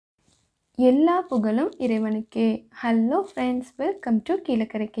எல்லா புகழும் இறைவனுக்கே. Hello friends, welcome to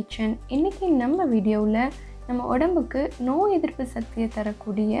Kilakarai kitchen. இன்றைக்கி நம்ம வீடியோவில் நம்ம உடம்புக்கு நோய் எதிர்ப்பு சக்தியை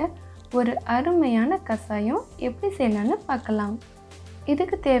தரக்கூடிய ஒரு அருமையான கஷாயம் எப்படி செய்யலான்னு பார்க்கலாம்.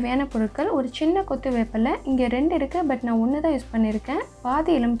 இதுக்கு தேவையான பொருட்கள்: ஒரு சின்ன கொத்து வேப்பிலை, இங்கே 2 இருக்குது, பட் நான் 1 தான் யூஸ் பண்ணியிருக்கேன்.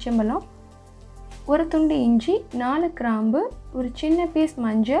 பாதி எலுமிச்சம்பழம், ஒரு துண்டு இஞ்சி, 4 கிராம்பு, ஒரு சின்ன பீஸ்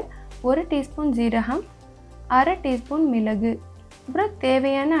மஞ்சள், 1 டீஸ்பூன் ஜீரகம், அரை டீஸ்பூன் மிளகு, அப்புறம்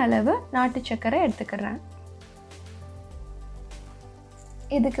தேவையான அளவு நாட்டு சர்க்கரை எடுத்துக்கிறேன்.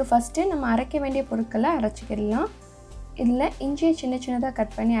 இதுக்கு ஃபஸ்ட்டு நம்ம அரைக்க வேண்டிய பொருட்களை அரைச்சிக்கிடலாம். இதில் இஞ்சியை சின்ன சின்னதாக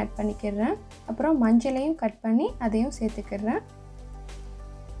கட் பண்ணி ஆட் பண்ணிக்கிறேன். அப்புறம் மஞ்சளையும் கட் பண்ணி அதையும் சேர்த்துக்கிறேன்.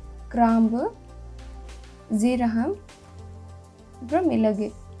 கிராம்பு, ஜீரகம், அப்புறம் மிளகு.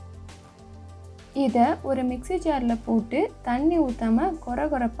 இதை ஒரு மிக்ஸி ஜாரில் போட்டு தண்ணி ஊற்றாமல்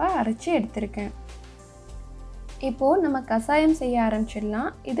கொரகொரப்பாக அரைச்சி எடுத்திருக்கேன். இப்போது நம்ம கஷாயம் செய்ய ஆரம்பிச்சிடலாம்.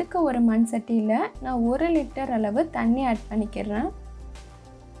 இதுக்கு ஒரு மண் சட்டியில் நான் 1 லிட்டர் அளவு தண்ணி ஆட் பண்ணிக்கிறேன்.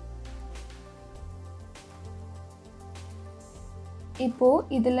 இப்போது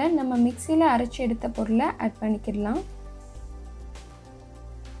இதில் நம்ம மிக்சியில் அரைச்சி எடுத்த பொருளை ஆட் பண்ணிக்கிடலாம்.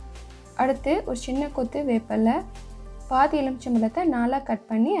 அடுத்து ஒரு சின்ன கொத்து வேப்பிலை, பாதி எலுமிச்சம்பழத்தை 4ஆக கட்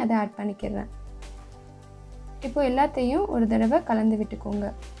பண்ணி அதை ஆட் பண்ணிக்கிறேன். இப்போது எல்லாத்தையும் ஒரு தடவை கலந்து விட்டுக்கோங்க.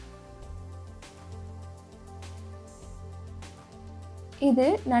 இது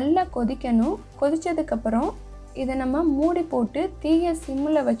நல்லா கொதிக்கணும். கொதித்ததுக்கப்புறம் இதை நம்ம மூடி போட்டு தீயை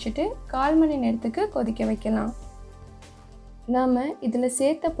சிம்மில் வச்சுட்டு 1/4 மணி நேரத்துக்கு கொதிக்க வைக்கலாம். நாம் இதில்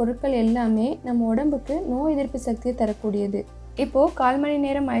சேர்த்த பொருட்கள் எல்லாமே நம்ம உடம்புக்கு நோய் எதிர்ப்பு சக்தியை தரக்கூடியது. இப்போது 1/4 மணி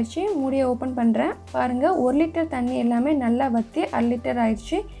நேரம் ஆயிடுச்சு. மூடியை ஓப்பன் பண்ணுறேன். பாருங்கள், 1 லிட்டர் தண்ணி எல்லாமே நல்லா வற்றி 1/2 லிட்டர்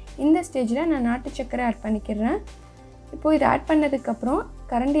ஆயிடுச்சு. இந்த ஸ்டேஜில் நான் நாட்டு சர்க்கரை ஆட் பண்ணிக்கிறேன். இப்போது இதை ஆட் பண்ணதுக்கப்புறம்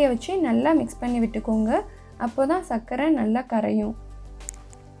கரண்டியை வச்சு நல்லா மிக்ஸ் பண்ணி விட்டுக்கோங்க. அப்போ தான் சர்க்கரை நல்லா கரையும்.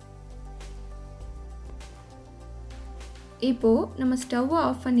 இப்போது நம்ம ஸ்டவ்வை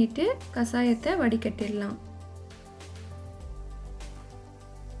ஆஃப் பண்ணிவிட்டு கஷாயத்தை வடிகட்டிடலாம்.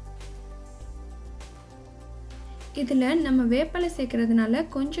 இதில் நம்ம வேப்பிலை சேர்க்கறதுனால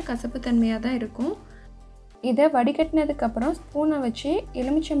கொஞ்சம் கசப்பு தன்மையாக தான் இருக்கும். இதை வடிகட்டினதுக்கப்புறம் ஸ்பூனை வச்சு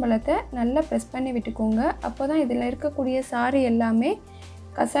எலுமிச்சம்பழத்தை நல்லா ப்ரெஸ் பண்ணி விட்டுக்கோங்க. அப்போ தான் இதில் இருக்கக்கூடிய சாறு எல்லாமே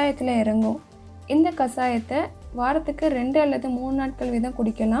கஷாயத்தில் இறங்கும். இந்த கஷாயத்தை வாரத்துக்கு 2 அல்லது 3 நாட்கள் வீதம்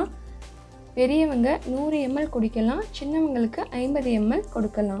குடிக்கலாம். பெரியவங்க 100 ml குடிக்கலாம், சின்னவங்களுக்கு 50 ml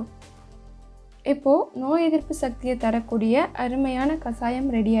கொடுக்கலாம். இப்போது நோய் எதிர்ப்பு சக்தியை தரக்கூடிய அருமையான கஷாயம்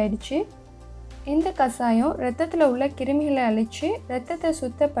ரெடி ஆயிடுச்சு. இந்த கஷாயம் இரத்தத்தில் உள்ள கிருமிகளை அழித்து இரத்தத்தை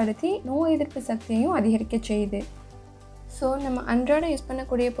சுத்தப்படுத்தி நோய் எதிர்ப்பு சக்தியையும் அதிகரிக்க செய்யுது. ஸோ நம்ம அன்றாட யூஸ்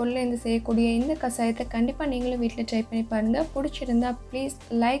பண்ணக்கூடிய பொருளை செய்யக்கூடிய இந்த கஷாயத்தை கண்டிப்பாக நீங்களும் வீட்டில் ட்ரை பண்ணி பாருங்கள். பிடிச்சிருந்தா please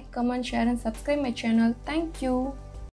like, comment, share and subscribe my channel. Thank you.